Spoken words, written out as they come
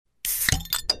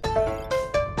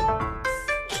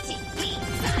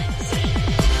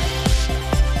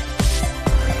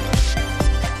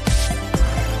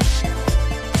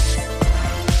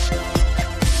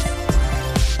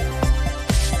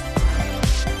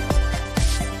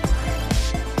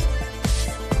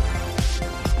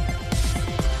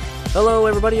Hello,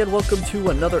 everybody, and welcome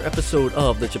to another episode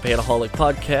of the Japanaholic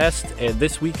Podcast. And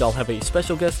this week, I'll have a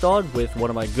special guest on with one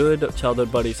of my good childhood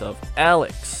buddies of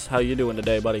Alex. How you doing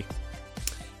today, buddy?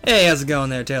 Hey, how's it going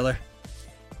there, Taylor?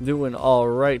 Doing all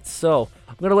right. So,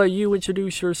 I'm going to let you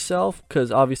introduce yourself,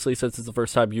 because obviously, since it's the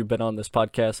first time you've been on this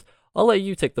podcast, I'll let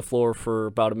you take the floor for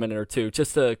about a minute or two,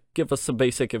 just to give us some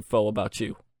basic info about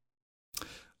you.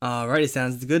 Alrighty,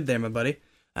 sounds good there, my buddy.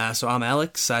 So I'm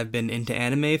Alex. I've been into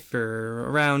anime for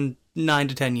around 9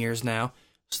 to 10 years now.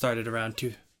 Started around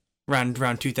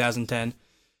 2010.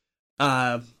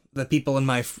 The people in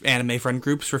my anime friend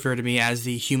groups refer to me as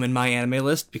the human my anime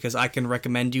list because I can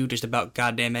recommend you just about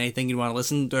goddamn anything you want to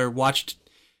listen to or watch,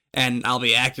 and I'll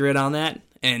be accurate on that.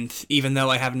 And even though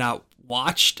I have not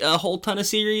watched a whole ton of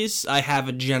series, I have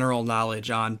a general knowledge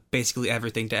on basically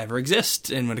everything to ever exist.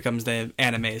 And when it comes to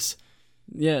animes,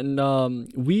 yeah,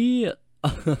 and we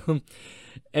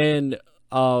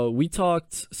we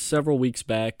talked several weeks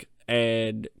back,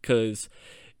 and because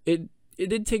it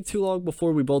didn't take too long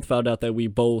before we both found out that we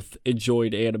both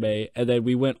enjoyed anime, and then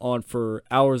we went on for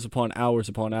hours upon hours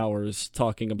upon hours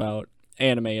talking about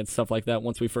anime and stuff like that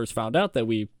once we first found out that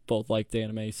we both liked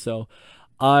anime. So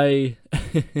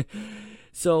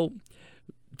so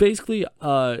basically,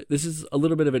 this is a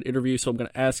little bit of an interview, so I'm going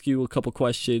to ask you a couple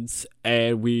questions,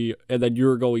 and then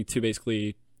you're going to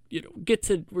basically,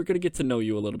 we're going to get to know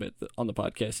you a little bit on the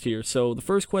podcast here. So the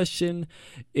first question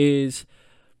is,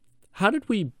 how did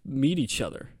we meet each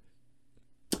other?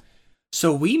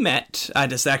 So we met. I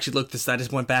just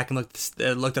went back and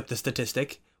looked up the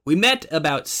statistic. We met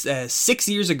about 6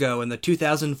 years ago in the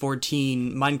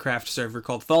 2014 Minecraft server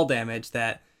called Fall Damage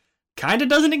that kind of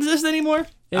doesn't exist anymore.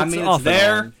 It's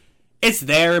there. It's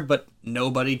there, but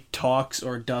nobody talks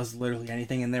or does literally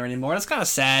anything in there anymore. That's kind of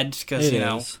sad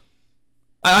because,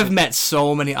 I've met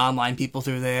so many online people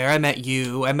through there. I met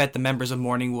you. I met the members of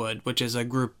Morningwood, which is a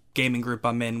gaming group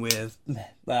I'm in with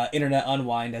Internet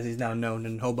Unwind, as he's now known,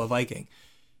 and Hobo Viking.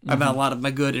 I've met a lot of my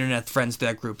good internet friends to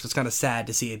that group, so it's kind of sad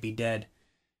to see it be dead.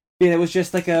 Yeah, it was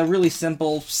just like a really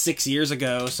simple 6 years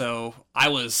ago, so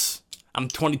I'm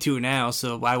 22 now,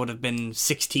 so I would have been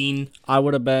 16. I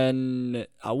would have been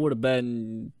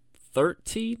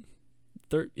 13?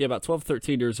 About 12,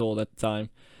 13 years old at the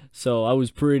time. So I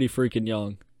was pretty freaking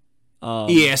young. So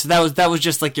that was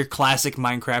just like your classic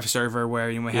Minecraft server where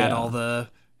we had all the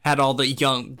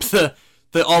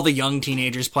young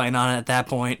teenagers playing on it at that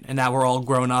point, and now we're all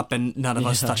grown up and none of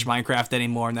us touch Minecraft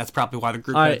anymore, and that's probably why the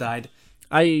group had died.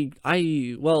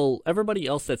 Well, everybody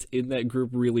else that's in that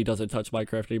group really doesn't touch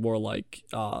Minecraft anymore.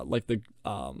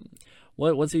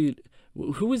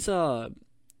 Who was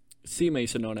Sea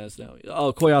Mason known as now?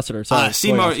 Oh, Koyasuter. Sorry,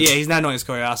 he's now known as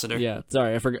Koyasuter. Yeah,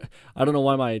 sorry, I forgot. I don't know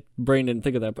why my brain didn't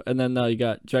think of that. And then you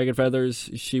got Dragon Feathers.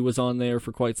 She was on there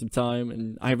for quite some time,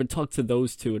 and I haven't talked to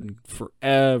those two in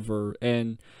forever.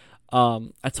 And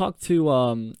I talked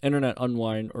to Internet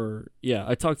Unwind,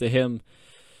 I talked to him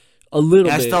a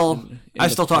little bit. I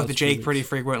still talk to Jake pretty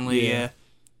frequently. Yeah.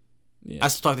 I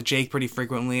still talk to Jake pretty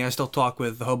frequently. I still talk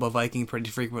with the Hobo Viking pretty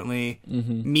frequently.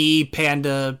 Mm-hmm. Me,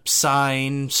 Panda,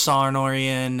 Sign,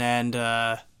 Sarnorian, and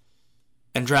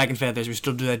Dragon Feathers. We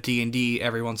still do that D&D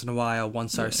every once in a while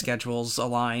once our schedules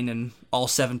align and all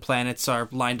 7 planets are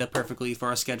lined up perfectly for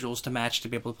our schedules to match to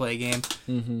be able to play a game.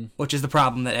 Mm-hmm. Which is the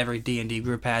problem that every D&D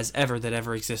group has that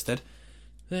ever existed.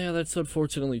 Yeah, that's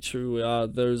unfortunately true.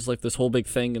 There's like this whole big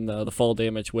thing in the Fall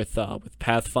Damage with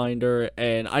Pathfinder,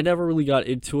 and I never really got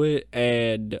into it.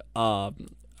 And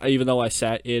even though I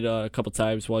sat in a couple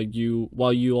times while you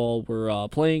all were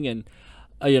playing, and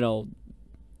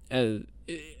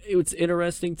it's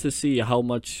interesting to see how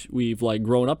much we've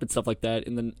grown up and stuff like that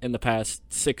in the past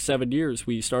 6-7 years.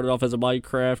 We started off as a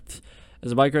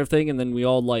Minecraft thing, and then we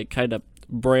all kind of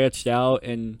branched out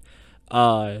and.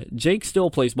 Jake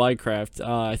still plays Minecraft.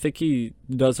 I think he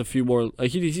does a few more.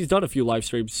 He's done a few live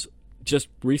streams just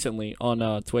recently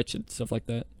on Twitch and stuff like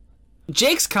that.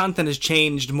 Jake's content has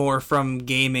changed more from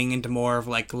gaming into more of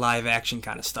live action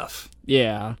kind of stuff.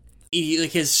 Yeah,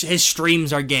 his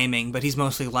streams are gaming, but he's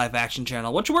mostly live action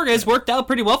channel, which has worked out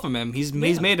pretty well for him. He's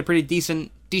made a pretty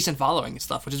decent following and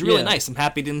stuff, which is really nice. I'm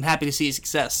happy to see his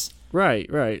success. Right,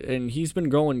 and he's been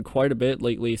growing quite a bit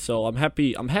lately, so I'm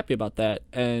happy about that.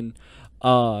 And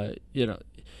it's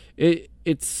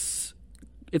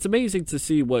amazing to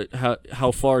see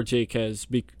how far Jake has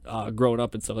grown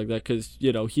up and stuff like that, because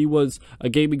he was a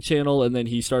gaming channel and then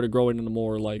he started growing into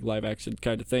more live action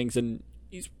kind of things, and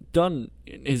his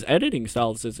editing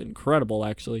styles is incredible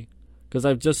actually, because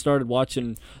I've just started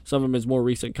watching some of his more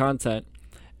recent content,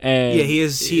 and he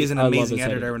is an amazing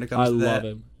editor when it comes to that. I love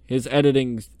him. His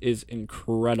editing is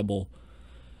incredible.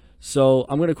 So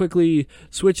I'm going to quickly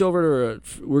switch over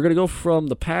to, we're going to go from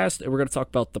the past and we're going to talk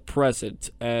about the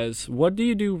present as what do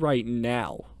you do right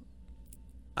now?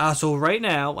 So right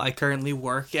now, I currently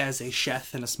work as a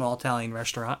chef in a small Italian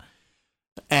restaurant.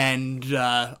 And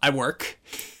I work.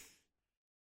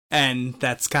 And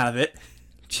that's kind of it.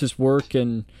 Just work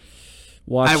and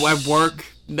watch.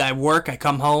 I work, I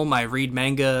come home, I read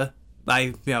manga.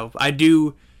 I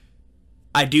do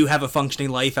have a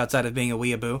functioning life outside of being a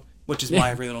weeaboo, which is why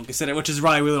I really don't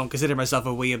consider myself a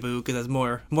weeaboo, because that's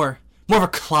more of a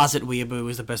closet weeaboo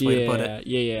is the best way to put it.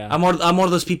 Yeah. I'm one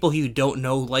of those people who you don't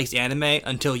know likes anime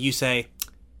until you say,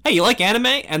 "Hey, you like anime?"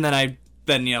 And then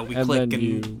we click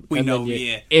and we know.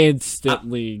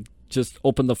 Instantly just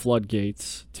open the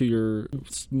floodgates to your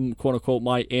quote unquote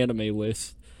my anime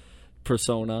list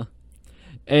persona.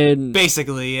 And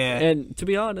basically, yeah. And to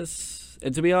be honest,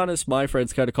 my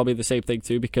friends kind of call me the same thing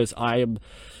too, because I am,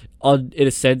 in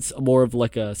a sense, more of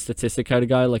like a statistic kind of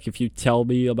guy. Like if you tell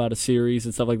me about a series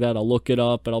and stuff like that, I'll look it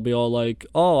up and I'll be all like,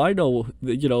 "Oh, I know,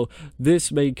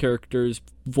 this main character is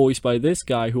voiced by this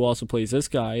guy who also plays this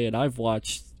guy, and I've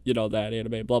watched, that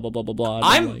anime, blah blah blah blah blah."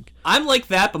 I'm like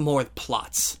that, but more with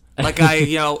plots. Like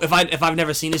if I've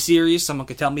never seen a series, someone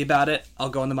could tell me about it. I'll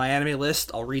go into my anime list.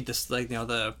 I'll read this,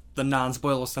 the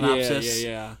non-spoiler synopsis.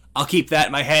 Yeah. I'll keep that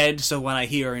in my head, so when I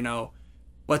hear,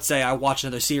 let's say I watch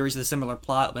another series with a similar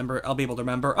plot, I'll be able to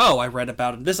remember, oh, I read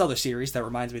about this other series that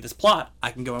reminds me of this plot. I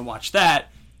can go and watch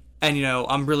that. And,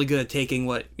 I'm really good at taking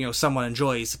what, someone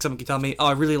enjoys. Like someone can tell me, oh,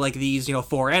 I really like these,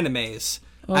 4 animes.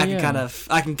 I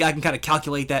can kind of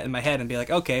calculate that in my head and be like,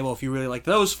 okay, well, if you really like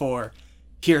those 4,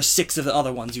 here's 6 of the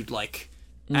other ones you'd like.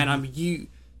 Mm-hmm. And I'm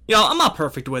not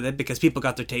perfect with it because people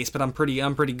got their taste, but I'm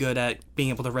pretty good at being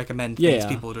able to recommend things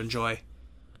people would enjoy.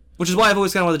 Which is why I've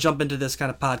always kind of wanted to jump into this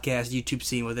kind of podcast, YouTube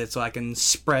scene with it, so I can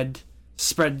spread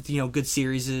good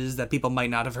series that people might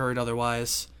not have heard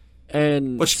otherwise.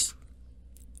 And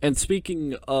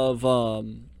speaking of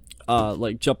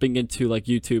like jumping into like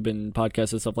YouTube and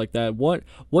podcasts and stuff like that, what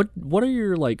are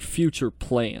your like future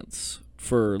plans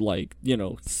for like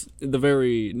the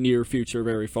very near future,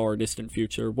 very far distant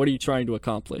future? What are you trying to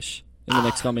accomplish in the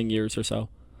next coming years or so?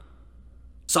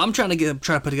 So I'm trying to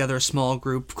put together a small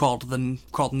group called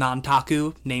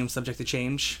Non-Taku, name subject to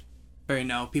change. Or,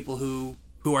 people who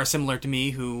are similar to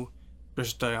me, who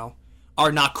just are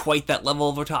not quite that level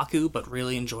of otaku, but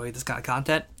really enjoy this kind of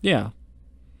content. Yeah.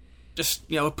 Just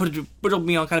it'll kind of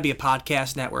be a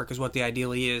podcast network is what the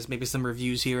ideally is. Maybe some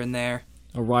reviews here and there.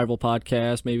 A rival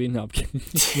podcast, maybe. No, I'm kidding.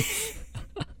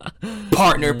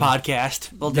 Partner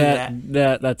podcast. We'll do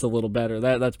that. That's a little better.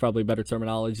 That's probably better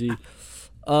terminology.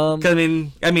 I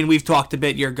mean, we've talked a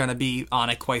bit. You're gonna be on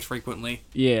it quite frequently.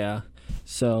 Yeah.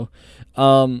 So,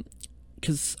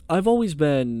 because I've always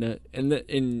been,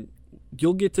 and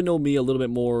you'll get to know me a little bit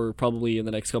more probably in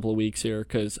the next couple of weeks here,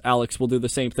 because Alex will do the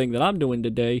same thing that I'm doing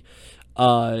today.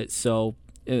 So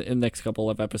in the next couple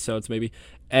of episodes maybe,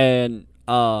 and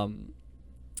I've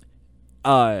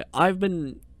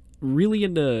been really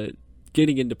into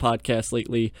getting into podcasts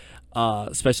lately.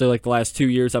 Especially like the last 2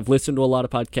 years, I've listened to a lot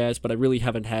of podcasts, but I really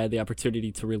haven't had the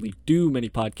opportunity to really do many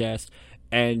podcasts.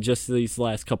 And just these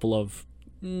last couple of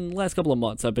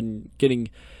months, I've been getting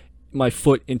my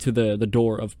foot into the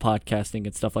door of podcasting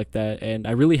and stuff like that. And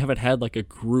I really haven't had like a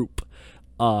group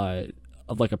of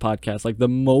like a podcast. Like the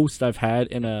most I've had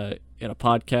in a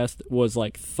podcast was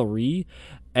like 3,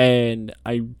 and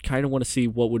I kind of want to see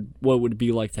what would it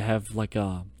be like to have like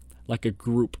a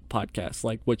group podcast,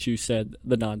 like what you said,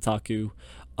 the non-taku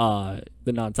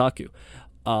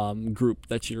group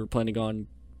that you're planning on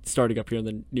starting up here in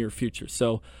the near future.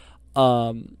 So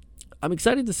I'm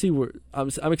excited to see where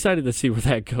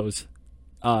that goes.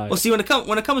 Well, see, when it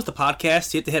comes to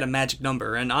podcasts, you have to hit a magic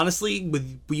number, and honestly,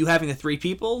 with you having the 3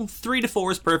 people, 3 to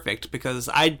 4 is perfect, because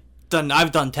I've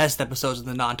done test episodes of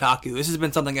the non-taku. This has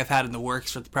been something I've had in the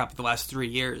works for probably the last 3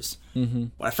 years. Mm-hmm.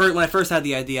 When I first had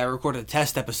the idea, I recorded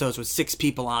test episodes with 6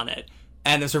 people on it,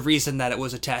 and there's a reason that it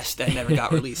was a test that never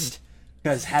got released.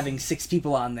 Because having 6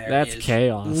 people on there is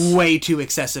chaos. Way too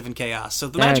excessive and chaos. So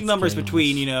the magic number is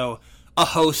between a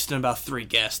host and about 3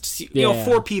 guests.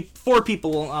 Four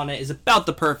people on it is about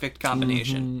the perfect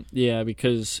combination. Mm-hmm. Yeah,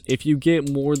 because if you get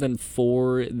more than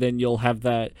 4, then you'll have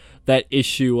that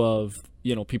issue of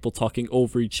people talking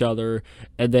over each other,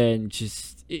 and then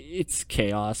just it's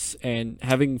chaos. And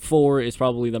having 4 is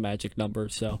probably the magic number.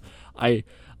 So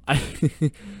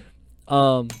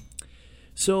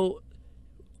so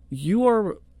you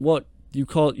are what you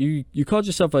called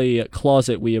yourself a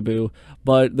closet weeaboo,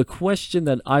 but the question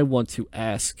that I want to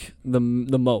ask the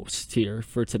most here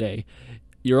for today,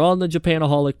 you're on the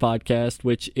Japanaholic Podcast,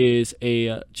 which is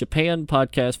a Japan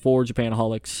podcast for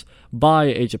Japanaholics by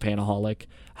a Japanaholic.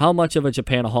 How much of a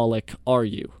Japanaholic are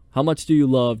you? How much do you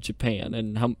love Japan,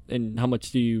 and how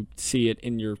much do you see it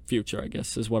in your future, I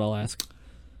guess, is what I'll ask.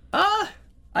 I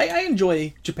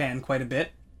enjoy Japan quite a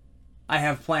bit. I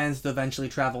have plans to eventually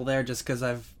travel there just because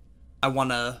I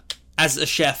want to, as a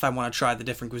chef, I want to try the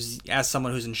different cuisines. As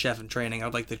someone who's in chef and training, I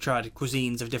would like to try the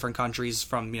cuisines of different countries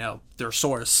from, their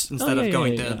source instead of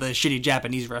going to the shitty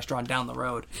Japanese restaurant down the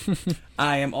road.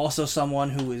 I am also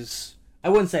someone who is, I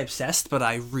wouldn't say obsessed, but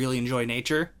I really enjoy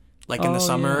nature. Like in the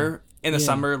summer,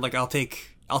 like I'll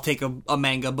take a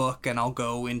manga book and I'll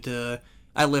go into,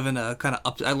 I live in like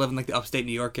the upstate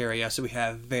New York area, so we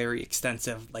have very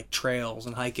extensive like trails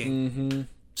and hiking. Mm-hmm.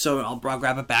 So I'll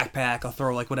grab a backpack, I'll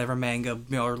throw like whatever manga,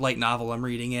 or light novel I'm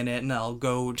reading in it, and I'll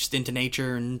go just into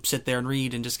nature and sit there and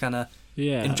read and just kind of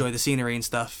enjoy the scenery and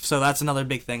stuff. So that's another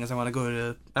big thing is I want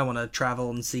to travel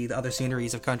and see the other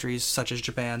sceneries of countries such as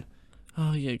Japan.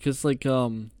 Oh yeah, because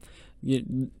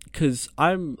because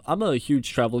I'm a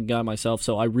huge traveling guy myself,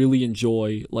 so I really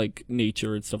enjoy like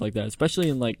nature and stuff like that, especially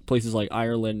in like places like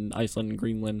Ireland, Iceland, and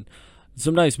Greenland.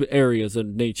 Some nice areas of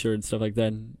nature and stuff like that.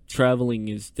 And traveling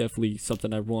is definitely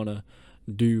something I want to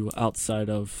do outside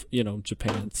of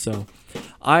Japan. So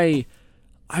I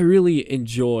really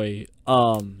enjoy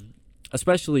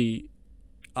especially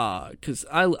because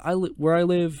where I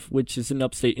live, which is in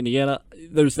upstate Indiana,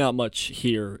 there's not much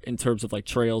here in terms of like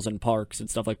trails and parks and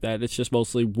stuff like that. It's just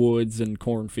mostly woods and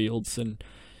cornfields, and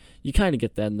you kind of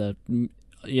get that in the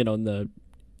in the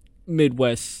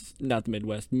Midwest, not the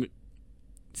Midwest,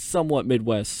 somewhat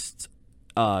Midwest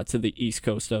to the East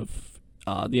Coast of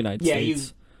the United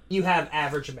States. Yeah, you have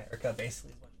average America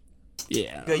basically.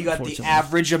 Yeah, you got the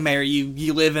average America.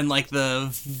 You live in like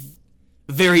the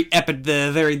very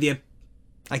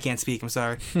I can't speak, I'm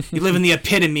sorry. You live in the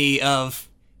epitome of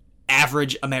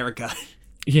average America.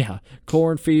 Yeah,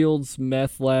 cornfields,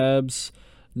 meth labs,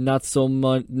 not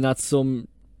some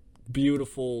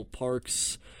beautiful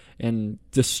parks and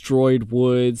destroyed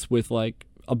woods with like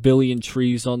a billion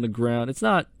trees on the ground. It's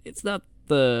not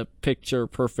the picture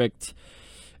perfect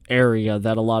area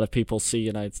that a lot of people see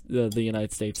the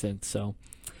United States in. So,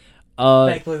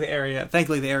 thankfully the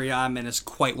area I'm in is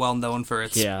quite well known for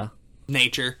its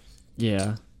nature.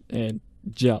 Yeah, and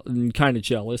kind of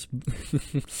jealous.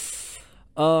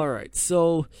 All right,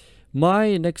 so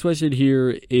my next question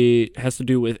here has to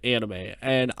do with anime,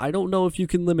 and I don't know if you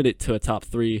can limit it to a top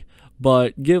 3,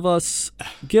 but give us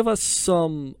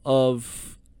some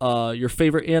of your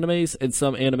favorite animes and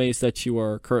some animes that you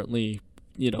are currently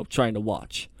trying to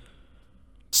watch.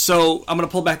 So I'm gonna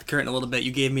pull back the curtain a little bit.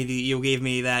 You told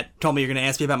me you're gonna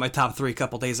ask me about my top 3 a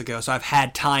couple days ago, so I've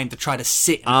had time to try to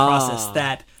sit and process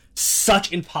that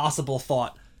such impossible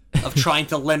thought of trying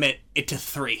to limit it to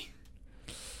 3.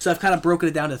 So I've kind of broken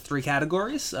it down to 3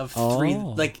 categories of 3.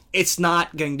 Like it's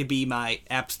not going to be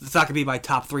it's not gonna be my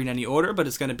top 3 in any order, but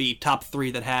it's gonna be top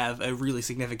 3 that have a really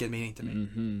significant meaning to me.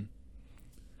 Mm-hmm.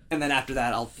 And then after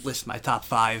that, I'll list my top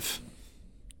 5.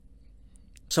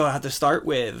 So I have to start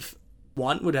with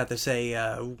 1. Would have to say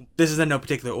this is in no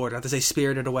particular order. I have to say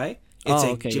Spirited Away. It's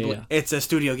It's a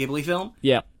Studio Ghibli film.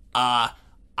 Yeah.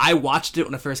 I watched it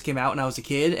when it first came out when I was a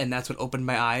kid, and that's what opened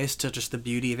my eyes to just the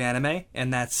beauty of anime.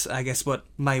 And that's, I guess, what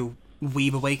my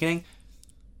weeb awakening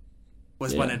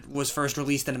was when it was first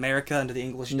released in America under the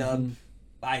English dub.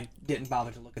 I didn't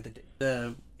bother to look at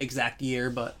the exact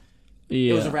year, but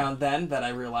it was around then that I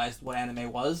realized what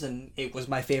anime was, and it was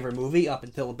my favorite movie up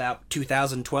until about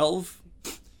 2012.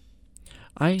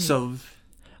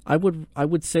 I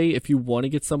would say if you want to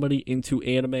get somebody into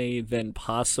anime, then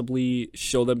possibly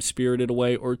show them Spirited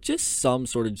Away or just some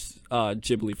sort of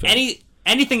Ghibli film.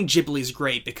 Anything Ghibli is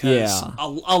great because a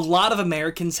lot of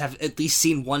Americans have at least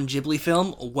seen one Ghibli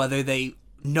film, whether they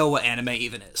know what anime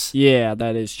even is. Yeah,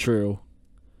 that is true.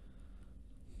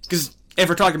 Because if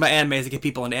we're talking about animes to get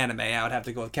people into anime, I would have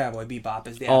to go with Cowboy Bebop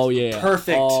as the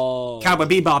perfect. Cowboy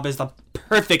Bebop is the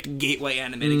perfect gateway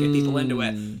anime to get people into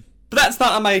it. But that's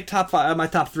not on my top 5, on my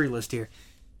top 3 list here.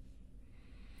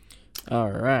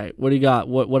 All right, what do you got?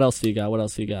 What else do you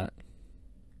got?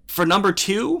 For number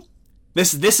 2,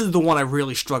 this is the one I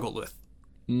really struggled with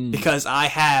because I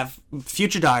have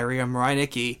Future Diary of Mirai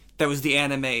Nikki. That was the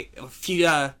anime.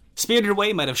 Spirited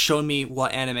Away might have shown me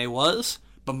what anime was,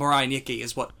 but Mirai Nikki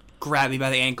is what grabbed me by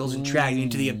the ankles and dragged me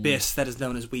into the abyss that is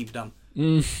known as weebdom.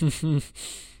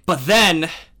 But then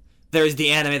there is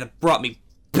the anime that brought me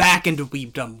back into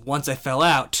weebdom once I fell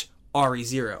out,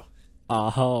 Re:Zero.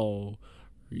 Oh,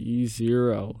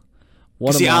 Re:Zero.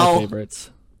 One of my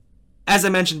favorites. As I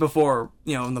mentioned before,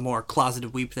 in the more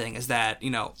closeted weeb thing is that,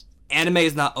 anime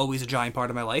is not always a giant part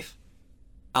of my life.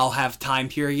 I'll have time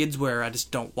periods where I just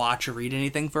don't watch or read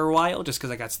anything for a while just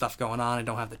because I got stuff going on and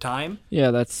don't have the time.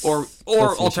 Yeah, that's... Or that's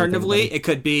alternatively, it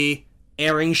could be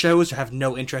airing shows that have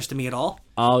no interest in me at all.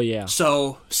 Oh, yeah.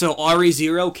 So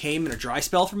RE0 came in a dry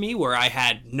spell for me where I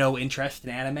had no interest in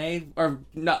anime, or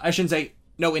no, I shouldn't say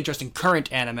no interest in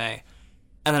current anime.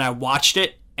 And then I watched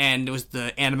it, and it was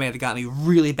the anime that got me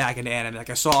really back into anime. Like,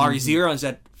 I saw RE0 and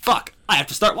said, fuck, I have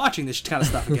to start watching this kind of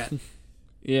stuff again.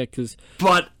 Yeah, because...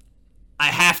 But... I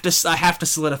have to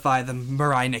solidify the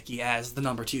Mirai Nikki as the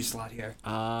number 2 slot here.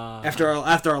 After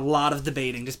a lot of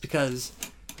debating, just because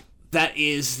that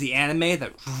is the anime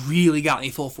that really got me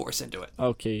full force into it.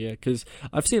 Okay, yeah, because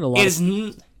I've seen a lot. It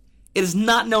is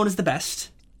not known as the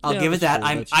best. I'll give it that.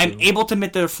 True, I'm able to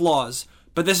admit there are flaws,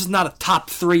 but this is not a top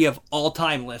 3 of all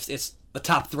time list. It's the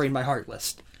top 3 in my heart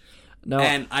list. No,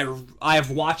 and I have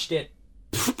watched it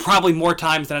probably more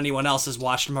times than anyone else has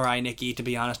watched Mirai Nikki, to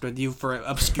be honest with you, for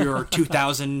obscure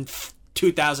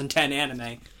 2010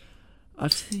 anime.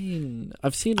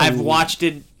 I've watched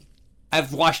it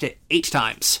 8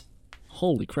 times.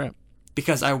 Holy crap.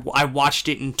 Because I watched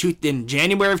it in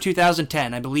January of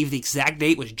 2010. I believe the exact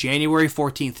date was January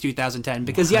 14th, 2010.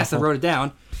 Because yes, I wrote it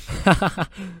down.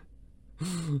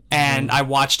 And I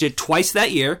watched it twice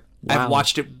that year. Wow.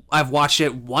 I've watched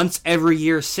it once every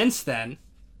year since then.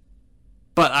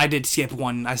 But I did skip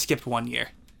one. I skipped 1 year.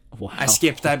 Wow.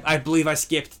 I believe I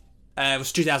skipped. It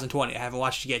was 2020. I haven't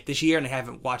watched it yet this year, and I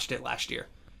haven't watched it last year.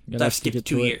 So I've skipped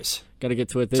 2 years. Got to get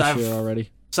to it this year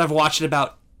already. So I've watched it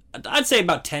I'd say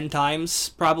about 10 times,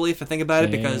 probably, if I think about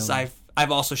it, because I've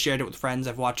also shared it with friends.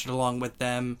 I've watched it along with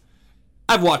them.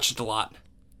 I've watched it a lot.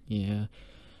 Yeah.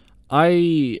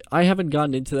 I haven't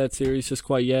gotten into that series just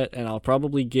quite yet, and I'll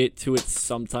probably get to it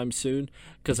sometime soon,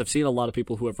 because I've seen a lot of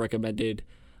people who have recommended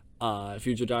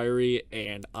Future Diary,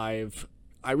 and I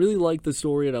really like the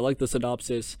story and I like the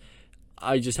synopsis.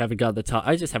 I just haven't got the time.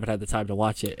 I just haven't had the time to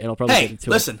watch it, and I'll probably get into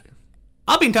listen,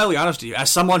 I'll be entirely honest with you.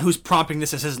 As someone who's prompting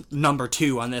this as his number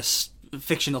 2 on this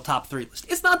fictional top 3 list,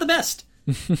 it's not the best.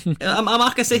 I'm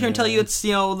not gonna sit here and tell you it's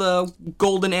the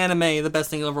golden anime, the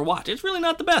best thing you'll ever watch. It's really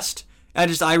not the best.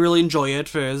 I really enjoy it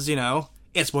because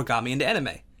it's what got me into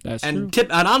anime. That's true.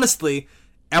 And honestly,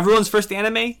 everyone's first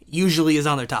anime usually is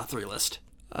on their top 3 list.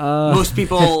 Most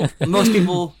people.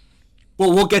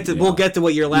 Well, we'll get to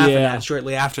what you're laughing at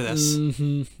shortly after this.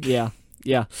 Mm-hmm. Yeah.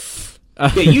 Yeah.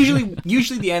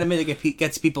 Usually the anime that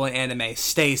gets people in anime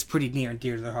stays pretty near and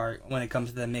dear to their heart when it comes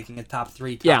to them making a top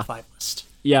 3, top 5 list.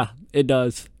 Yeah, it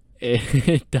does.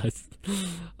 It does.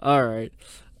 All right.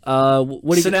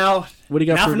 What do you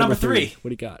got for number 3?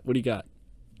 What do you got?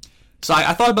 So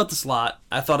I thought about this a lot.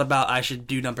 I thought about I should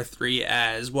do number 3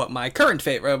 as what my current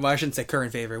favorite. Well, I shouldn't say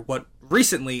current favorite. What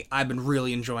recently I've been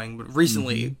really enjoying, but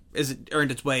recently is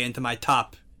earned its way into my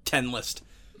top 10 list.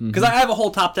 Because I have a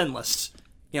whole top 10 list.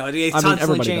 It's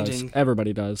constantly changing.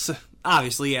 Everybody does. So,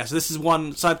 obviously, yeah. So this is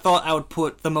one. So I thought I would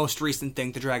put the most recent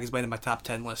thing to drag his way into my top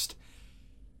 10 list,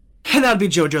 and that would be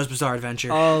JoJo's Bizarre Adventure.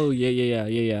 Oh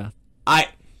yeah. I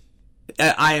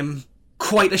am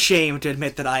quite ashamed to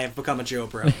admit that I have become a Joe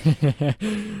bro.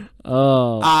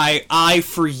 Oh. I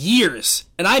for years,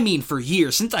 and I mean for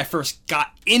years, since I first got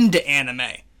into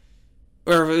anime,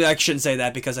 or I shouldn't say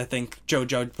that because I think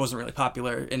JoJo wasn't really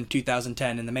popular in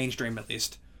 2010 in the mainstream at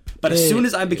least. But as soon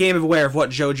as I became aware of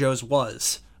what JoJo's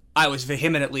was, I was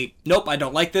vehemently, nope, I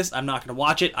don't like this. I'm not going to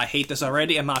watch it. I hate this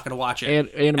already. I'm not going to watch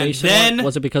it. Animation? And then,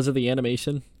 was it because of the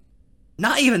animation?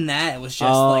 Not even that. It was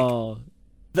just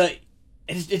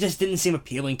it just didn't seem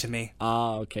appealing to me.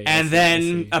 Oh, okay. And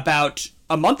then about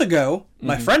a month ago,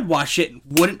 my friend watched it and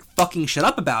wouldn't fucking shut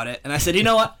up about it. And I said, you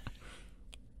know what?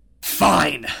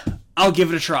 Fine. I'll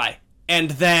give it a try.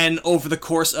 And then over the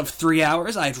course of 3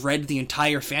 hours, I'd read the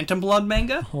entire Phantom Blood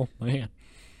manga. Oh, man.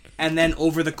 And then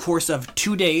over the course of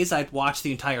 2 days, I'd watched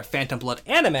the entire Phantom Blood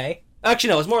anime.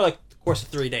 Actually, no, it was more like the course of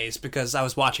 3 days because I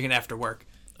was watching it after work.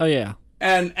 Oh, yeah.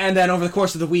 And then over the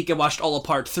course of the week, I watched all of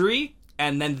Part 3.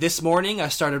 And then this morning, I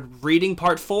started reading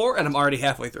Part 4, and I'm already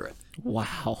halfway through it.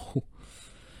 Wow.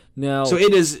 Now, So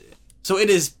it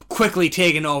is quickly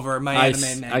taking over my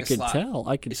anime manga I could slot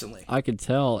tell. recently. I could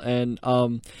tell. And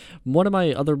one of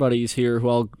my other buddies here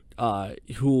who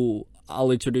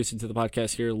I'll introduce into the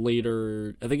podcast here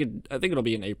later. I think it'll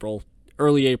be in April,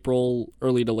 early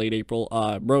to late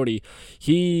April. Brody,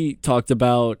 he talked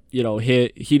about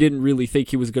he didn't really think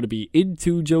he was going to be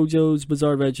into JoJo's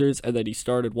Bizarre Adventures, and then he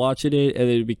started watching it, and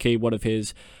then it became one of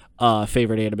his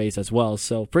favorite animes as well.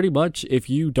 So pretty much, if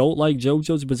you don't like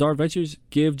JoJo's Bizarre Adventures,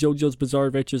 give JoJo's Bizarre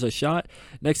Adventures a shot.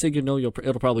 Next thing you know,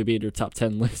 it'll probably be in your top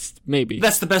 10 list, maybe.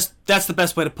 That's the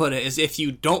best way to put it. Is if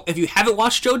you haven't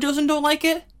watched JoJo's and don't like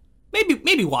it,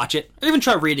 maybe watch it or even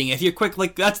try reading it. If you're quick,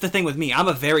 like that's the thing with me. I'm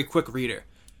a very quick reader.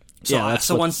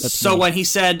 So when he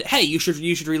said, "Hey, you should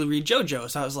really read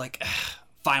JoJo's," I was like,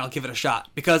 "Fine, I'll give it a shot,"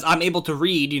 because I'm able to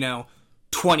read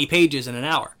 20 pages in an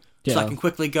hour. So I can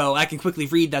quickly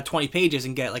read that 20 pages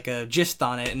and get like a gist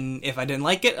on it. And if I didn't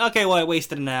like it, okay, well, I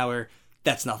wasted an hour.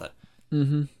 That's nothing.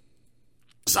 Mm-hmm.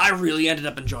 So I really ended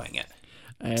up enjoying it.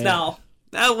 Now,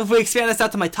 if we expand this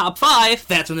out to my top 5,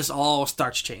 that's when this all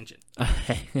starts changing.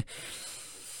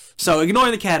 So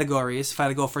ignoring the categories, if I had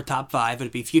to go for top 5, it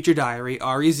would be Future Diary,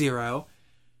 RE0.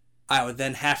 I would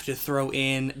then have to throw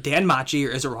in Dan Machi, or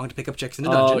Is It Wrong to Pick Up Chicks in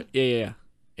the Dungeon? Oh,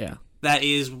 yeah. That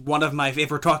is one of my, if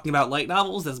we're talking about light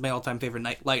novels, that's my all-time favorite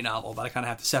light novel, but I kind of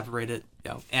have to separate it,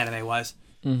 anime-wise.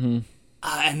 Mm-hmm.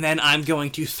 And then I'm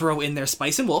going to throw in there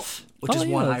Spice and Wolf, which is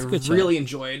one I really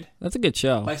enjoyed. That's a good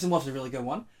show. Spice and Wolf is a really good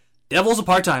one. Devil's a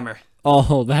Part-Timer.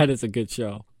 Oh, that is a good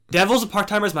show. Devil's a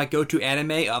Part-Timer is my go-to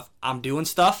anime of I'm doing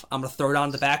stuff, I'm going to throw it on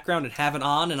in the background and have it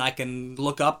on, and I can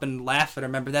look up and laugh and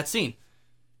remember that scene.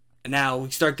 And now we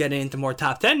start getting into more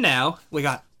top 10 now. We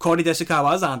got Kori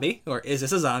Desukawa Zombie, or Is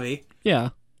This a Zombie? Yeah.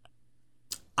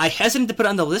 I hesitate to put it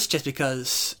on the list just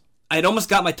because I'd almost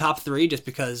got my top 3 just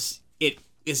because it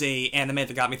is a anime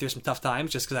that got me through some tough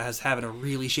times just because I was having a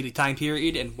really shitty time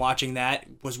period, and watching that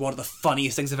was one of the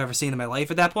funniest things I've ever seen in my life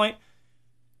at that point.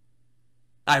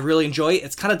 I really enjoy it.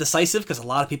 It's kind of decisive because a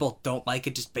lot of people don't like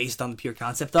it just based on the pure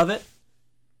concept of it.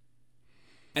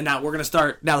 And now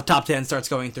the top 10 starts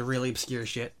going through really obscure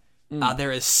shit.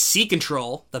 There is Sea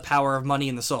Control, The Power of Money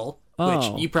in the Soul, which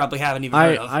you probably haven't even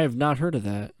heard of. I have not heard of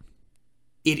that.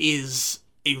 It is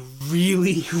a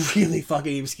really, really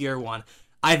fucking obscure one.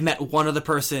 I've met one other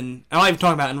person. I'm not even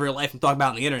talking about in real life. I'm talking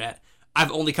about on the internet.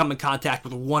 I've only come in contact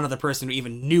with one other person who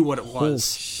even knew what it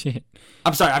was. Oh, shit.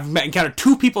 I'm sorry. I've encountered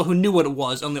 2 people who knew what it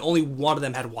was, and only one of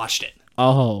them had watched it.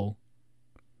 Oh.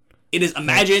 It is,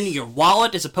 imagine your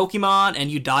wallet is a Pokemon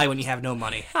and you die when you have no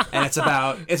money. And it's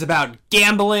about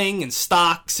gambling and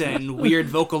stocks and weird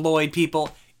Vocaloid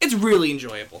people. It's really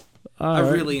enjoyable. I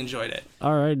really enjoyed it.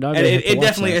 All right. And it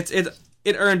definitely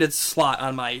it earned its slot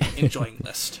on my enjoying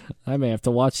list. I may have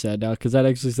to watch that now because that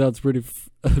actually sounds pretty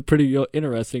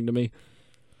interesting to me.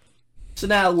 So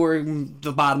now we're in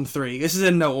the bottom 3. This is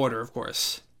in no order, of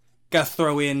course. Got to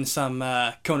throw in some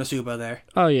Konosuba there.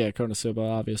 Oh yeah,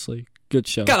 Konosuba, obviously. Good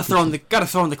show. Gotta throw in the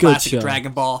classic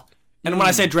Dragon Ball. And when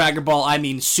I say Dragon Ball, I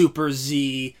mean Super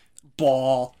Z,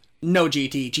 Ball, no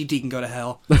GT. GT can go to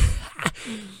hell.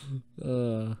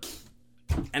 And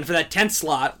for that 10th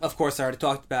slot, of course, I already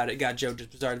talked about it. Got JoJo's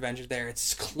Bizarre Adventure there.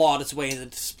 It's clawed its way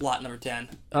into slot number 10.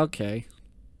 Okay.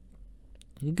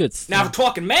 Good stuff. Now, if we're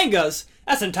talking mangas,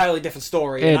 that's an entirely different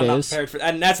story. And I'm not prepared for,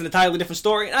 and that's an entirely different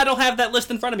story. And I don't have that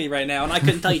list in front of me right now, and I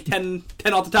couldn't tell you 10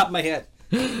 off the top of my head.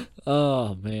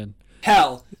 Oh, man.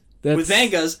 Hell, with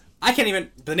mangas, I can't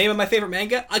even, the name of my favorite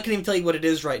manga, I can't even tell you what it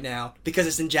is right now because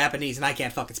it's in Japanese and I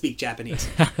can't fucking speak Japanese.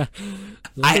 I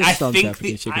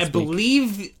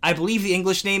believe the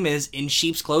English name is In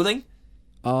Sheep's Clothing.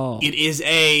 Oh. It is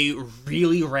a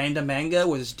really random manga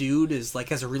where this dude is like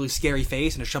has a really scary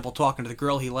face and is trouble talking to the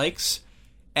girl he likes,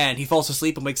 and he falls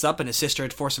asleep and wakes up and his sister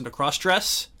had forced him to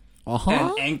cross-dress.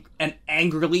 Uh-huh. And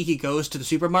angrily he goes to the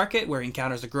supermarket where he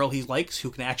encounters a girl he likes who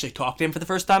can actually talk to him for the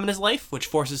first time in his life, which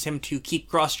forces him to keep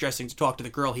cross-dressing to talk to the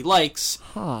girl he likes.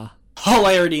 Huh.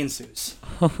 Hilarity ensues.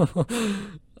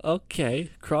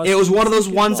 Okay. It was one of those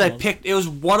ones I picked. It was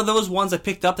one of those ones I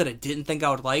picked up that I didn't think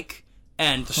I would like,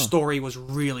 and the story was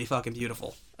really fucking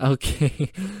beautiful.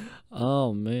 Okay.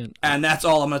 Oh man. And that's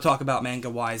all I'm going to talk about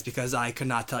manga-wise because I could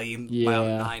not tell you my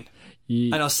own mind.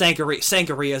 I know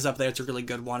Sankaria is up there. It's a really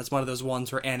good one. It's one of those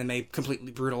ones where anime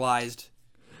completely brutalized.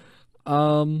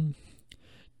 Do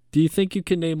you think you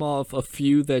can name off a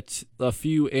few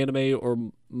anime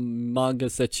or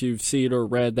mangas that you've seen or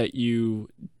read that you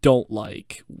don't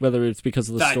like, whether it's because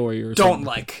of the story or don't something?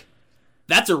 like?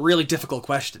 That's a really difficult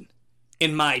question.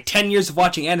 In my 10 years of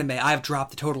watching anime, I've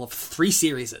dropped a total of 3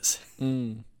 series.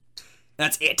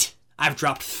 That's it. I've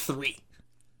dropped 3.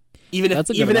 Even if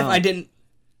I didn't.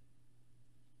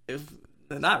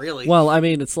 Not really. Well, I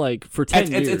mean, it's like for 10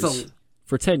 years.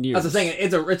 For 10 years. I was saying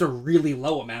it's a really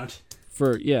low amount.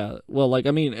 Well, like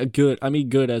I mean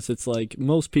good as it's like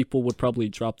most people would probably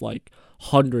drop like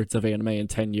hundreds of anime in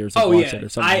 10 years of watching it or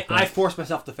something like that. I forced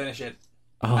myself to finish it.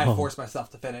 I forced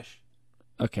myself to finish.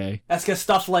 Okay. That's because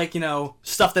stuff like,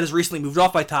 stuff that has recently moved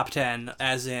off my top 10,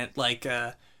 as in like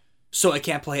So I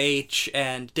Can't Play H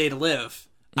and Day to Live,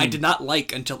 I did not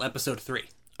like until episode 3.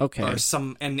 Okay. Or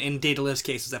and in Day to Live's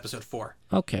case, it was episode 4.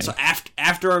 Okay. So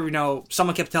after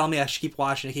someone kept telling me I should keep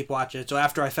watching it. So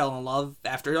after I fell in love,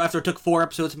 after it took 4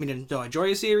 episodes for me to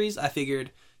enjoy a series, I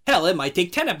figured, hell, it might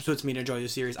take 10 episodes for me to enjoy the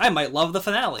series. I might love the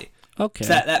finale. Okay.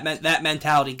 So that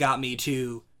mentality got me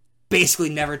to basically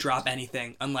never drop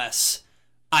anything unless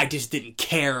I just didn't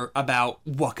care about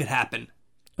what could happen.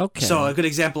 Okay. So a good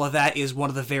example of that is one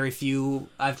of the very few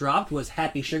I've dropped was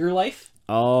Happy Sugar Life.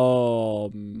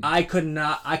 Oh. I could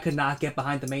not get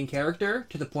behind the main character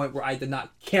to the point where I did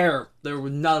not care. There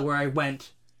was none where I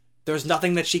went. There was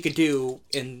nothing that she could do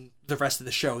in the rest of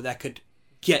the show that could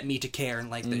get me to care and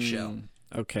like this show.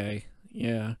 Okay.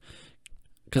 Yeah.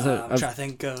 Because I'm trying to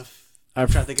think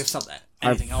of something.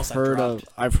 Anything else I've dropped.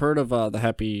 I've heard of the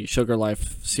Happy Sugar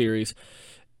Life series,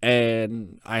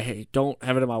 and I don't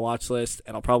have it on my watch list,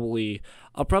 and I'll probably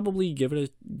give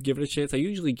it a chance. I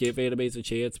usually give animes a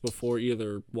chance before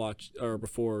either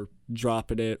before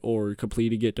dropping it or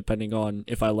completing it, depending on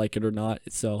if I like it or not.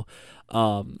 So,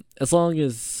 as long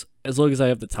as I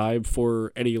have the time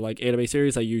for any like anime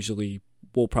series, I usually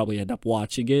will probably end up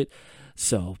watching it.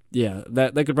 So yeah,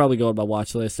 that could probably go on my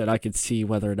watch list, and I can see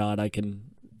whether or not I can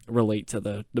relate to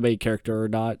the main character or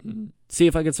not, and see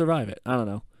if I can survive it. I don't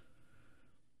know.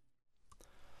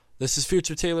 This is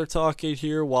Future Taylor talking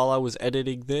here. While I was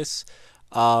editing this,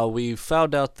 we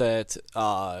found out that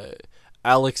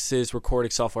Alex's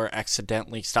recording software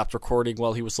accidentally stopped recording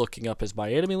while he was looking up his My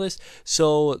Anime list.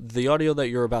 So the audio that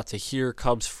you're about to hear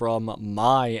comes from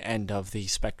my end of the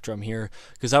spectrum here,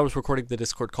 because I was recording the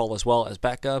Discord call as well as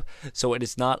backup. So it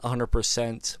is not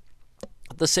 100%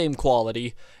 the same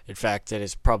quality. In fact, it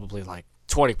is probably like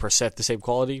 20% the same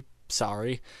quality.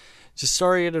 Sorry. Just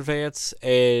sorry in advance,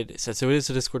 and since it is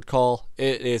a Discord call,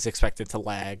 it is expected to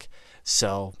lag.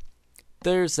 So,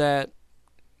 there's that.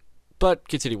 But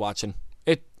continue watching.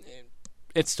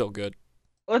 It's still good.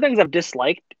 Other things I've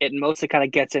disliked, it mostly kind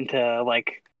of gets into,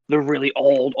 like, the really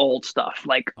old stuff.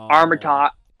 Like,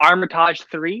 Armitage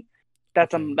 3,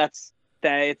 it's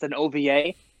an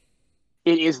OVA.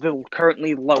 It is the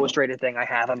currently lowest rated thing I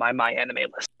have on my Anime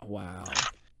list. Wow.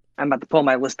 I'm about to pull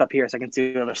my list up here so I can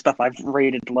see other stuff I've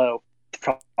rated low to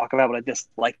talk about what I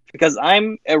dislike, because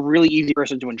I'm a really easy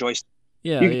person to enjoy.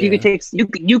 Yeah,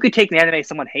 you could take an anime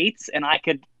someone hates, and I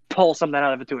could pull something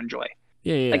out of it to enjoy.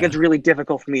 Yeah. Like, it's really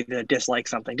difficult for me to dislike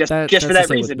something just for that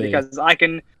reason, because I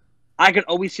can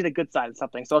always see the good side of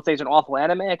something. So let's say it's an awful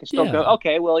anime, I can still go,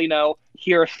 okay, well,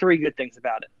 here are 3 good things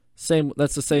about it. Same.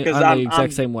 That's the same. I'm the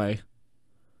exact same way.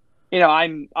 I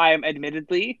am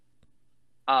admittedly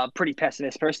a pretty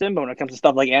pessimist person, but when it comes to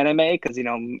stuff like anime, because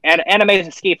anime is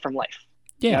escape from life.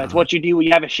 Yeah, it's what you do when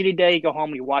you have a shitty day. You go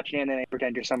home, you watch an anime, and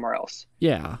pretend you're somewhere else.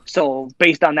 Yeah. So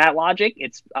based on that logic,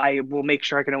 I will make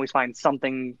sure I can always find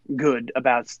something good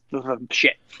about the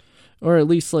shit, or at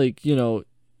least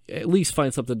at least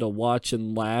find something to watch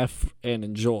and laugh and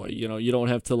enjoy. You don't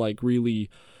have to like really,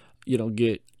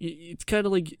 it's kind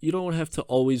of like you don't have to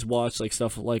always watch like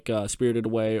stuff like Spirited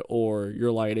Away or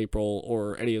Your Lie in April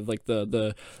or any of like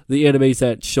the animes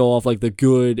that show off like the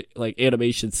good like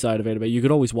animation side of anime. You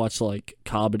can always watch like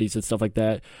comedies and stuff like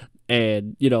that.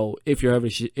 And if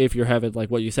you're having like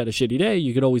what you said, a shitty day,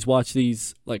 you can always watch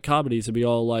these like comedies and be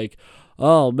all like,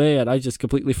 oh man, I just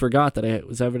completely forgot that I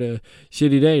was having a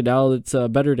shitty day. Now it's a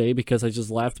better day because I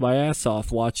just laughed my ass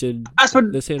off watching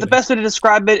this anime. The best way to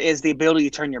describe it is the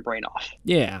ability to turn your brain off.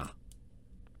 Yeah.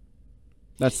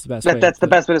 That's the best way. That's the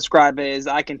best way to describe it, is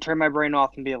I can turn my brain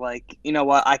off and be like, you know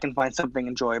what, I can find something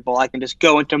enjoyable. I can just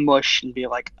go into mush and be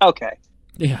like, okay.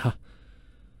 Yeah.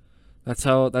 That's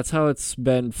how it's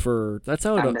been for that's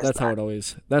how it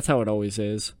always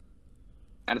is.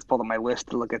 I just pulled up my list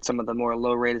to look at some of the more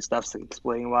low-rated stuff, so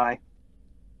explaining why.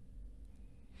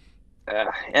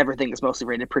 Everything is mostly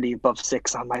rated pretty above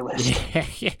 6 on my list.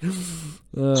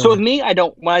 So with me,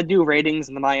 when I do ratings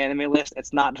in my anime list,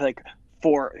 it's not like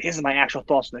here's my actual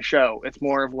thoughts on the show. It's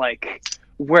more of like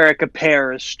where it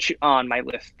compares on my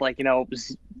list. Like,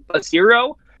 a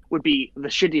 0 would be the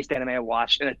shittiest anime I've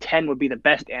watched, and a 10 would be the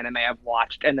best anime I've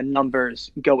watched, and the numbers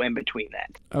go in between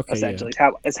that. Okay, essentially,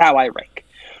 is how I rank.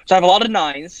 So I have a lot of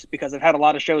 9s because I've had a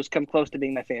lot of shows come close to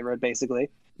being my favorite, basically.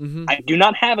 Mm-hmm. I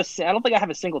don't think I have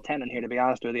a single 10 in here, to be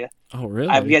honest with you. Oh, really?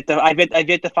 I've yet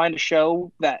to find a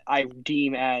show that I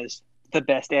deem as the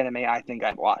best anime I think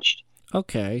I've watched.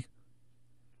 Okay.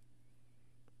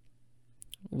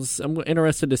 I'm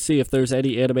interested to see if there's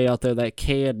any anime out there that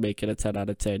can make it a 10 out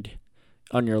of 10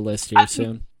 on your list here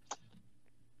soon.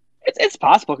 It's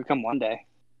possible it could come one day.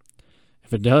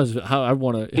 If it does, I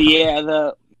want to.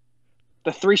 Yeah,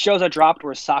 The 3 shows I dropped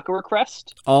were Sakura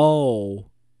Crest. Oh.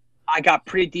 I got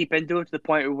pretty deep into it to the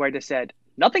point where I just said,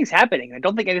 nothing's happening. I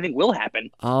don't think anything will happen.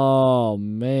 Oh,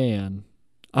 man.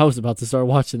 I was about to start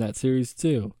watching that series,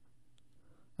 too.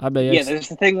 I bet. Yeah, the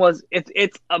thing was,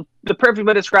 it's the perfect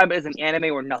way to describe it is an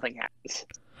anime where nothing happens.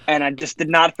 And I just did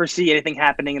not foresee anything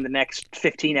happening in the next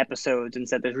 15 episodes and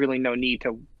said there's really no need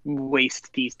to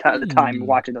waste the time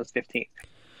watching those 15.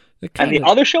 And the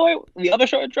other show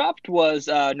I dropped was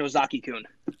Nozaki-kun.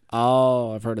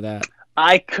 Oh, I've heard of that.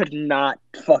 I could not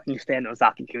fucking stand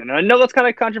Nozaki-kun. And I know that's kind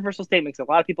of a controversial statement because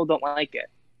a lot of people don't like it.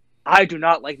 I do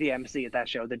not like the MC at that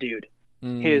show, the dude.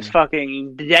 His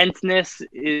fucking denseness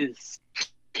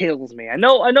kills me. I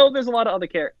know there's a lot of other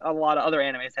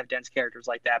animes have dense characters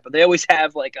like that, but they always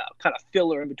have like a kind of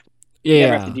filler in between. Yeah. You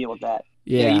never have to deal with that.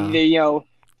 Yeah.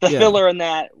 The filler in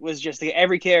that was just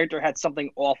every character had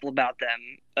something awful about them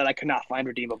that I could not find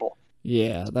redeemable.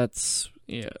 Yeah,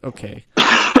 okay.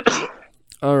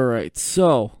 All right,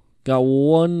 so got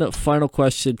one final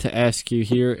question to ask you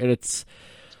here, and it's,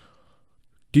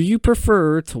 do you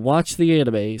prefer to watch the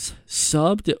animes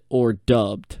subbed or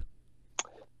dubbed?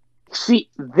 See,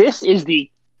 this is the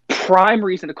prime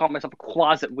reason to call myself a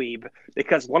closet weeb,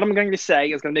 because what I'm going to say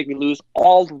is going to make me lose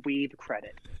all the weeb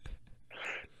credit.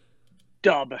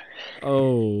 Dub.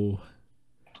 Oh.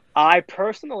 I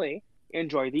personally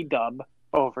enjoy the dub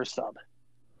over sub.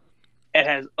 It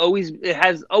has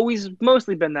always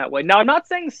mostly been that way. Now, I'm not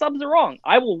saying subs are wrong.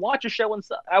 I will watch a show and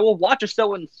sub. I will watch a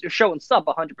show and sub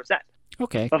 100%.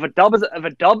 Okay. But if a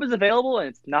dub is available and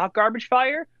it's not garbage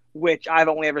fire, which I've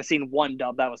only ever seen one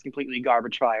dub that was completely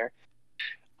garbage fire,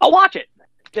 I'll watch it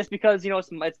just because it's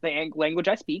the language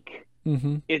I speak.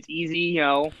 Mm-hmm. It's easy,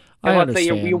 And I let's say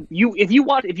understand.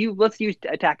 let's use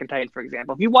Attack on Titan for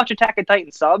example. If you watch Attack on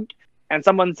Titan subbed and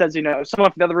someone says,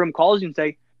 someone from the other room calls you and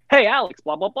say, "Hey Alex,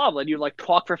 blah blah blah," and you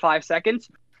talk for 5 seconds,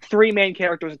 3 main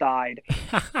characters died.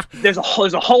 There's a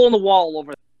hole in the wall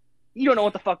over there. You don't know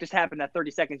what the fuck just happened that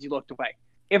 30 seconds you looked away.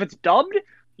 If it's dubbed,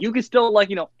 you can still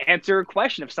answer a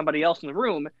question of somebody else in the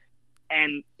room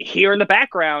and hear in the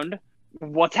background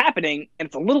what's happening, and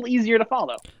it's a little easier to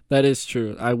follow. That is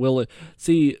true. I will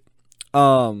see.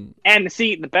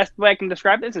 The best way I can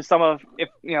describe this is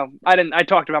I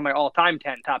talked about my all-time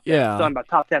 10 top 10. Yeah. Talking about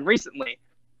top 10 recently.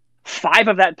 5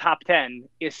 of that top 10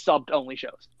 is subbed only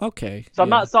shows. Okay. So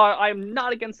I'm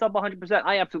not against sub 100%.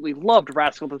 I absolutely loved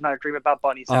Rascal Does Not Dream About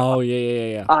Bunny. Oh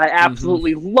yeah. I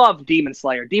absolutely loved Demon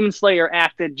Slayer. Demon Slayer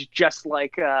acted just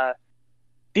like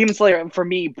Demon Slayer for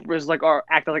me was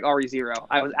acted like RE0.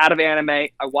 I was out of anime.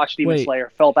 I watched Demon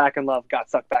Slayer, fell back in love,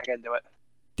 got sucked back into it.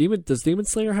 Does Demon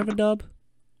Slayer have a dub,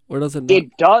 or does it not?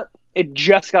 It does. It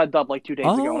just got dubbed 2 days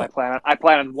ago, and I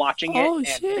plan on watching it. Oh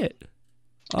shit!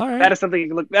 All right. That is something you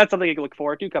can look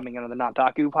forward to coming out of the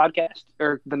Nantaku podcast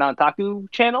or the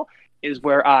Nantaku channel, is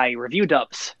where I review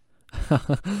dubs.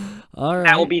 All right.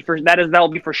 That will be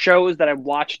for shows that I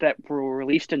watched that were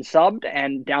released and subbed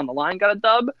and down the line got a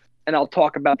dub, and I'll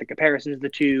talk about the comparisons of the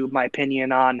two, my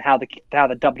opinion on how the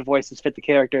dubbed voices fit the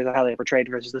characters and how they portrayed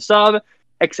versus the sub,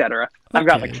 etc. I've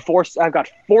got I've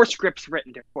got 4 scripts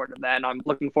written to record of that, and I'm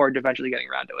looking forward to eventually getting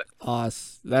around to it.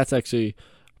 That's actually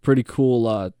pretty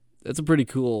cool. It's a pretty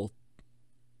cool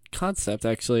concept,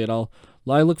 actually, and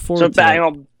I look forward to it.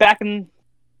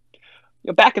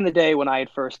 Back in the day when I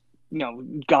had first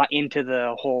got into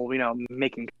the whole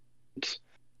making,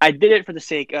 I did it for the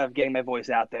sake of getting my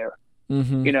voice out there.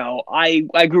 Mm-hmm.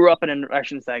 I grew up I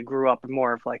shouldn't say I grew up,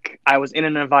 more of I was in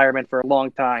an environment for a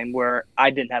long time where I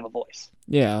didn't have a voice.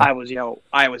 Yeah. I was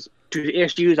due to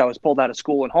issues, I was pulled out of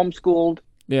school and homeschooled.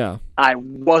 Yeah. I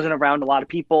wasn't around a lot of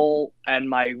people, and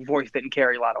my voice didn't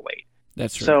carry a lot of weight.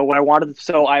 That's true.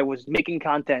 So I was making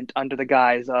content under the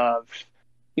guise of,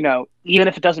 even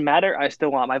if it doesn't matter, I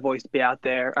still want my voice to be out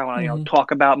there. I want to,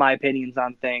 talk about my opinions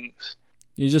on things.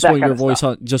 You just want your voice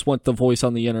want the voice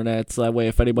on the internet, so that way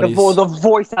if anybody's the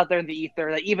voice out there in the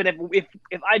ether, that even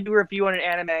if I do a review on an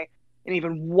anime and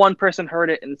even one person heard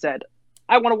it and said,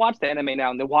 I want to watch the anime now,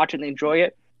 and they watch it and they enjoy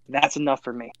it, that's enough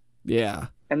for me. Yeah.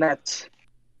 And that's,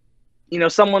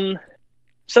 someone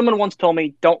once told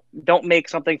me, don't make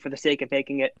something for the sake of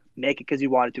making it. Make it because you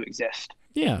want it to exist.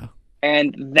 Yeah.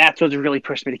 And that's what's really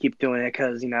pushed me to keep doing it,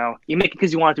 because, you make it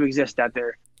because you want it to exist out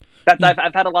there.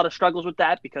 I've had a lot of struggles with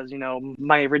that because,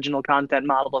 my original content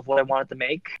model of what I wanted to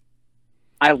make,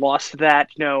 I lost that,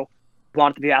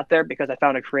 wanted to be out there because I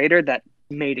found a creator that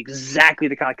made exactly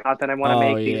the kind of content I want to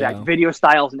make, the exact video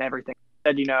styles and everything.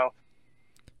 Said,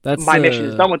 my mission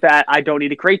is done with that. I don't need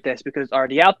to create this because it's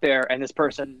already out there, and this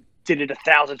person did it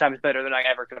 1,000 times better than I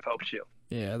ever could have hoped to.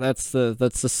 Yeah, that's the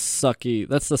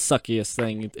suckiest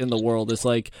thing in the world. Is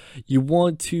like you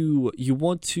want to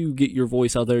get your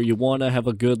voice out there. You want to have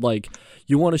a good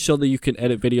you want to show that you can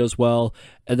edit videos well,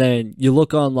 and then you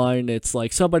look online. It's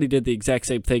like somebody did the exact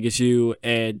same thing as you,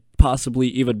 and possibly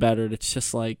even better. And it's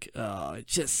just like, it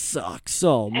just sucks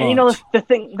so much. And the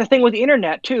thing with the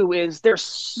internet too is there's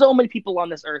so many people on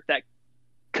this earth that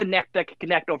can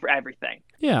connect over everything.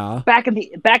 Yeah. Back in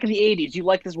the 80s, you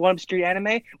like this one obscure anime,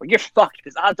 well, you're fucked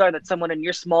because odds are that someone in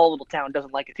your small little town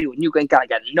doesn't like it too, and you ain't got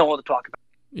no one to talk about.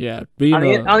 Yeah.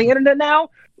 On the internet now,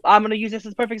 I'm gonna use this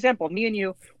as a perfect example. Me and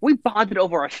you, we bonded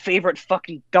over our favorite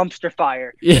fucking dumpster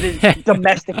fire, his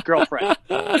domestic girlfriend.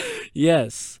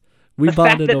 Yes. We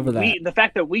bonded over that. The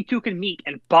fact that we two can meet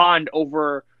and bond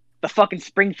over the fucking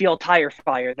Springfield tire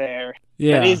fire there.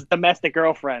 Yeah. That is domestic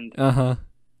girlfriend. Uh-huh.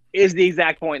 Is the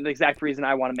exact point, the exact reason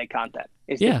I want to make content.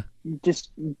 Is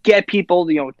just get people,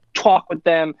 talk with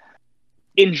them,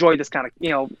 enjoy this kind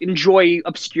of, enjoy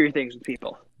obscure things with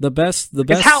people. The best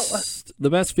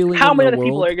feeling. How many in the other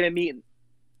people world... are going to meet?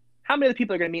 How many other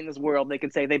people are going to meet in this world? They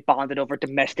can say they bonded over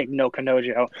domestic no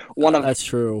kanojo. That's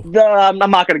true. I'm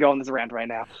not going to go on this rant right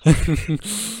now.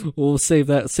 We'll save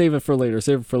that. Save it for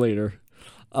later.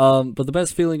 But the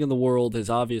best feeling in the world is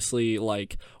obviously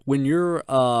like when you're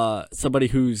somebody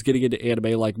who's getting into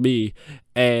anime like me,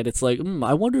 and it's like,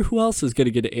 I wonder who else is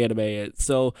getting into anime.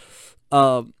 So,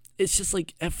 it's just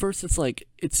like at first it's like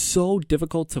it's so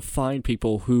difficult to find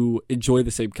people who enjoy the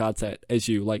same content as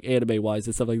you, like anime wise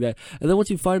and stuff like that. And then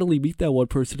once you finally meet that one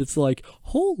person, it's like,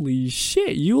 holy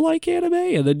shit, you like anime?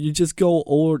 And then you just go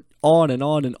on and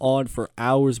on and on for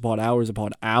hours upon hours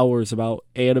upon hours about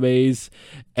animes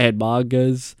and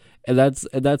mangas, and that's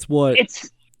what it's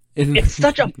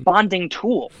such a bonding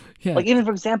tool. Yeah. Like even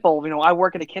for example, I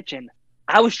work in a kitchen.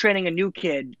 I was training a new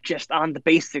kid just on the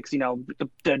basics, doing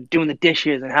the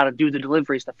dishes and how to do the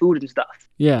deliveries, the food and stuff.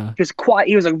 Yeah. He was quiet.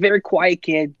 He was a very quiet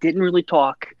kid, didn't really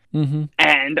talk. Mm-hmm.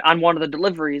 And on one of the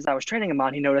deliveries I was training him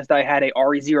on, he noticed I had a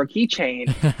RE0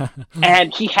 keychain,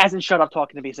 and he hasn't shut up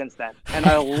talking to me since then. And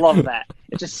I love that.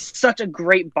 It's just such a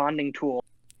great bonding tool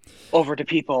over to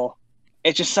people.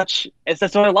 That's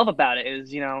what I love about it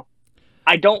is,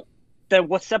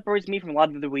 what separates me from a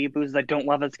lot of the weeaboos is I don't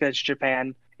love it because it's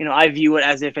Japan. I view it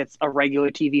as if it's a regular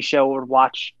TV show or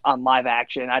watch on live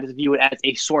action. I just view it as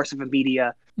a source of a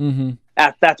media. Mm-hmm.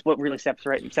 That's what really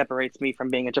separates me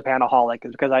from being a Japanaholic,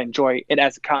 is because I enjoy it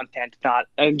as content, I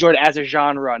enjoy it as a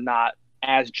genre, not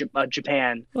as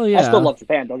Japan. Well, yeah. I still love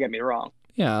Japan, don't get me wrong.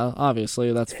 Yeah,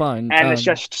 obviously, that's fine. And it's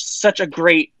just such a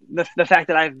great... The fact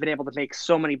that I've been able to make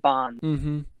so many bonds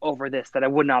over this that I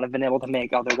would not have been able to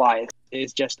make otherwise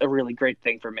is just a really great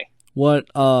thing for me. What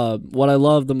I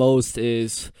love the most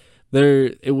is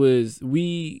because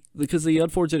the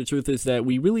unfortunate truth is that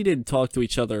we really didn't talk to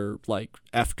each other like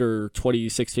after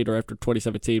 2016 or after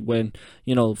 2017 when,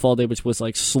 Fall Damage was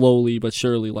like slowly but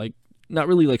surely like not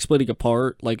really like splitting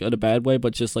apart like in a bad way,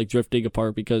 but just like drifting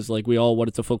apart because like we all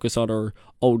wanted to focus on our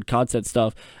own content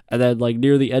stuff. And then like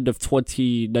near the end of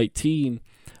 2019,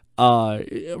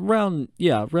 around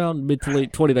mid to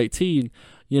late 2019,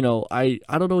 I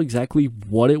don't know exactly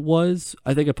what it was.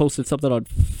 I think I posted something on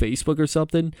Facebook or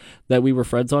something that we were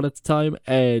friends on at the time,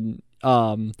 and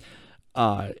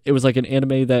it was like an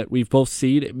anime that we've both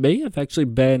seen. It may have actually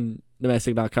been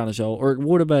Domestic Not Kana Show, or it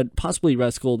would have been possibly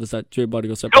Red Skull. Does that Dream Buddy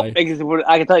go Senpai? Nope,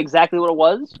 I can tell you exactly what it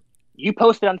was. You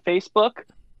posted on Facebook,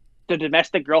 the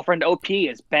domestic girlfriend OP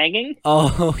is banging.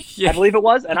 Oh, yeah. I believe it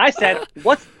was. And I said,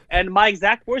 and my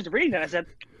exact words of reading it, I said,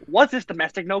 what's this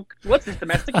domestic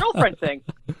girlfriend thing?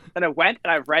 And I went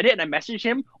and I read it and I messaged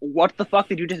him, what the fuck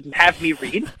did you just have me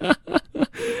read?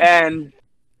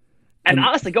 And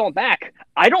honestly, going back,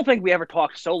 I don't think we ever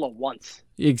talked solo once.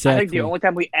 Exactly. I think the only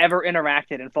time we ever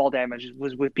interacted in Fall Damage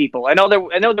was with people. I know there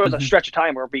was a stretch of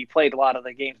time where we played a lot of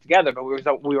the games together, but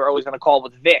we were always going to call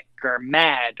with Vic or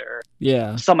Mad or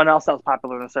someone else that was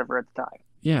popular in the server at the time.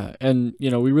 Yeah, and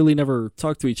we really never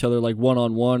talked to each other like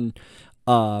one-on-one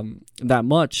that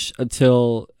much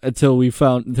until we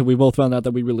both found out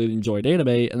that we really enjoyed anime,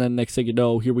 and then next thing you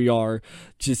know, here we are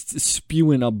just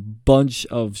spewing a bunch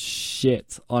of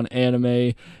shit on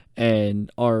anime and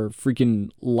our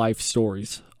freaking life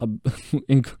stories,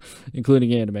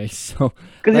 including anime. So,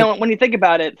 because when you think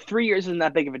about it, 3 years isn't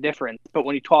that big of a difference. But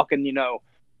when you're talking, 12,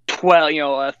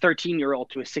 a 13-year-old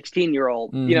to a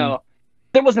 16-year-old,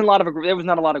 there was not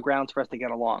a lot of grounds for us to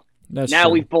get along. That's now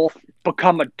true. We've both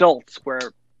become adults,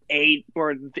 where age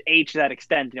to that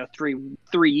extent, 3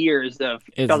 years of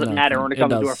doesn't matter when it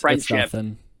comes to a friendship. It's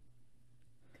nothing.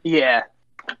 Yeah.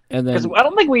 And then because I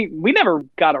don't think we never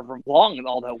got along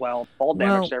all that well. Fall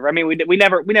damage server. I mean, we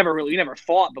never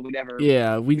fought, but we never.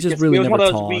 Yeah, we just really never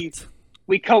talked.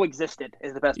 We coexisted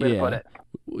is the best way to put it.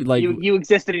 Like you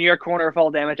existed in your corner of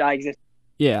fall damage. I existed.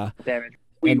 Yeah. Damage.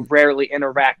 We rarely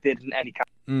interacted in any kind.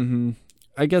 Mm-hmm.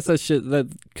 I guess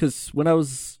because when I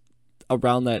was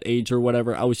around that age or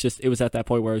whatever, it was at that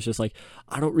point where I was just like,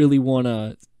 I don't really want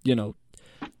to,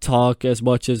 talk as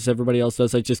much as everybody else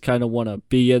does. I just kind of want to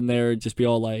be in there, just be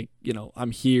all like, I'm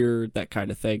here, that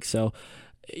kind of thing. So,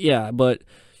 yeah, but,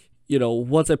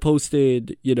 once I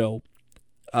posted,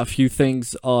 a few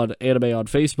things on anime on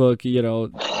Facebook,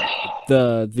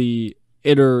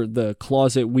 the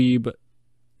closet weeb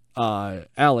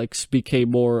Alex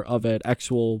became more of an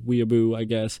actual weeaboo, I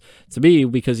guess, to me,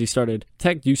 because you started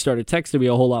texting me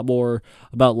a whole lot more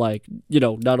about, like,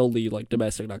 not only like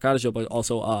domestic Nakanojo, but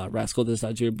also Rascal Does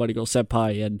Not Junior, Bunny Girl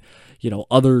Senpai, and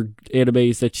other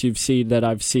animes that you've seen that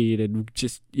I've seen, and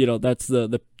just that's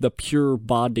the pure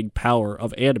bonding power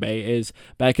of anime. Is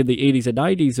back in the 80s and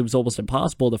 90s, it was almost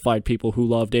impossible to find people who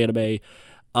loved anime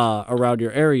around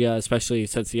your area, especially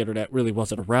since the internet really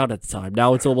wasn't around at the time.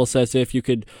 Now it's almost as if you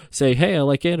could say, hey, I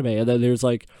like anime, and then there's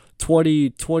like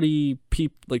 20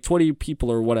 people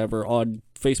or whatever on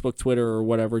Facebook, Twitter, or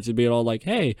whatever, just being all like,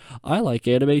 hey, I like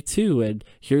anime too, and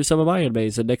here's some of my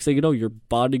animes, and next thing you know, you're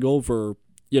bonding over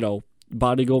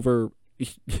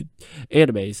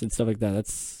animes and stuff like that.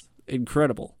 That's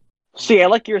incredible. See,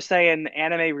 like you were saying,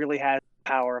 anime really has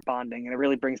power of bonding, and it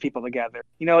really brings people together.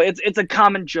 It's a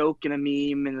common joke and a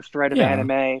meme in the thread of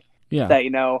anime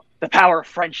that the power of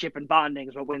friendship and bonding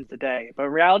is what wins the day. But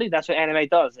in reality, that's what anime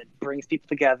does. It brings people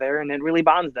together and it really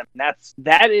bonds them. And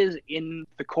that is in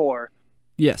the core.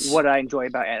 Yes. What I enjoy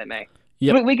about anime.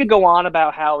 Yep. We could go on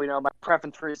about how my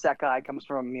preference for isekai comes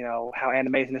from how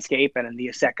anime is an escape, and the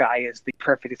isekai is the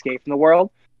perfect escape from the world.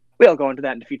 We'll go into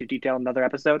that in future detail in another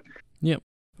episode. Yep.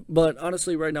 But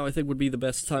honestly, right now, I think would be the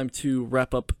best time to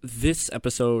wrap up this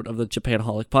episode of the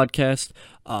Japanaholic Podcast.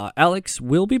 Alex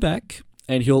will be back,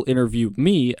 and he'll interview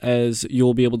me, as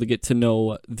you'll be able to get to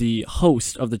know the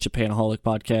host of the Japanaholic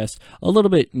Podcast a little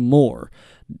bit more.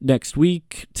 Next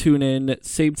week, tune in,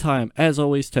 same time, as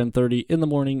always, 10:30 in the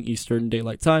morning, Eastern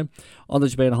Daylight Time, on the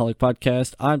Japanaholic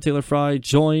Podcast. I'm Taylor Fry,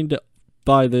 joined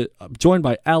by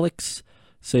Alex.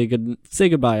 Say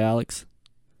goodbye, Alex.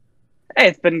 Hey,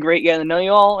 it's been great getting to know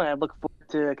you all, and I look forward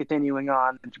to continuing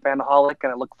on Japanaholic,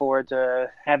 and I look forward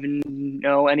to having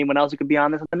anyone else who could be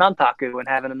on this with the Nantaku and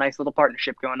having a nice little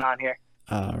partnership going on here.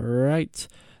 All right.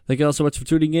 Thank you all so much for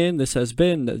tuning in. This has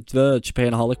been the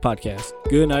Japanaholic Podcast.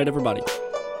 Good night, everybody.